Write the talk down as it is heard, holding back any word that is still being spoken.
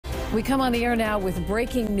We come on the air now with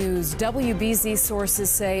breaking news. WBZ sources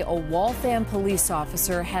say a Waltham police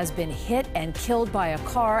officer has been hit and killed by a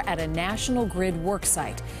car at a National Grid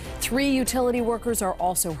worksite. 3 utility workers are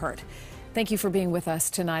also hurt. Thank you for being with us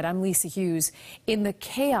tonight. I'm Lisa Hughes. In the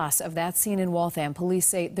chaos of that scene in Waltham, police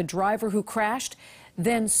say the driver who crashed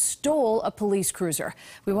then stole a police cruiser.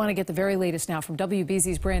 We want to get the very latest now from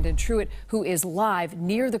WBZ's Brandon Truitt, who is live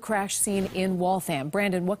near the crash scene in Waltham.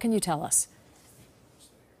 Brandon, what can you tell us?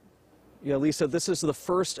 Yeah, Lisa, this is the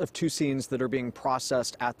first of 2 scenes that are being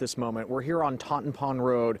processed at this moment. We're here on Taunton Pond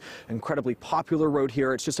Road, incredibly popular road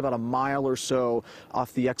here. It's just about a mile or so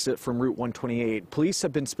off the exit from Route 128. Police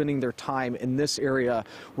have been spending their time in this area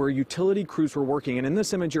where utility crews were working. And in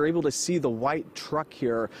this image, you're able to see the white truck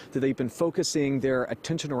here that they've been focusing their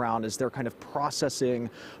attention around as they're kind of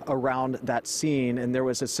processing around that scene. And there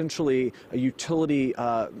was essentially a utility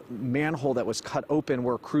manhole that was cut open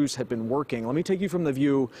where crews had been working. Let me take you from the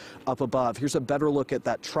view up above. Here's a better look at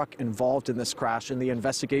that truck involved in this crash and the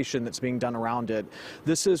investigation that's being done around it.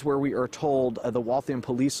 This is where we are told the Waltham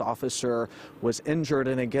police officer was injured,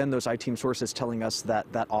 and again, those I-Team sources telling us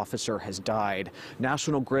that that officer has died.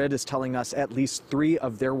 National Grid is telling us at least 3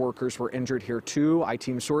 of their workers were injured here too.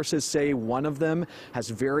 I-Team sources say one of them has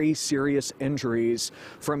very serious injuries.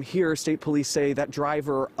 From here, state police say that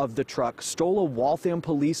driver of the truck stole a Waltham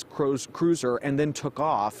police cruiser and then took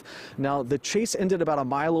off. Now, the chase ended about a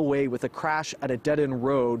mile away with a crash at a dead-end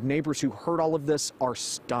road. Neighbors who heard all of this are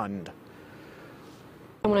stunned.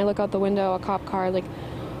 When I look out the window, a cop car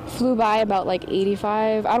flew by about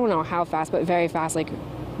 85. I don't know how fast, but very fast,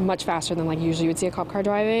 much faster than usually you would see a cop car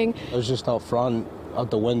driving. I was just out front, out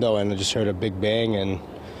the window, and I just heard a big bang, and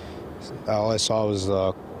all I saw was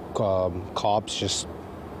the cops just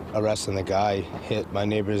arresting the guy, hit my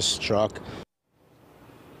neighbor's truck.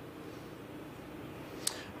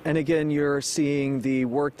 And again, you're seeing the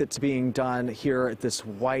work that's being done here at this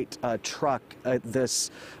white truck, where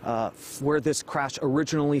this crash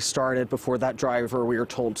originally started before that driver, we are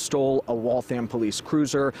told, stole a Waltham police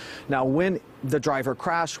cruiser. Now, when the driver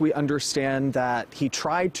crashed, we understand that he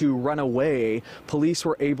tried to run away. Police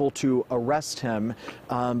were able to arrest him,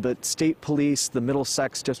 but state police, the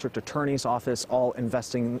Middlesex District Attorney's Office, all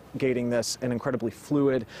investigating this, an incredibly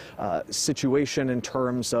fluid situation in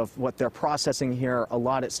terms of what they're processing here. A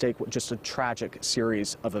lot at stake, just a tragic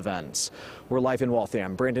series of events. We're live in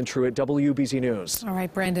Waltham. Brandon Truitt, WBZ News. All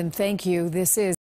right, Brandon, thank you. This is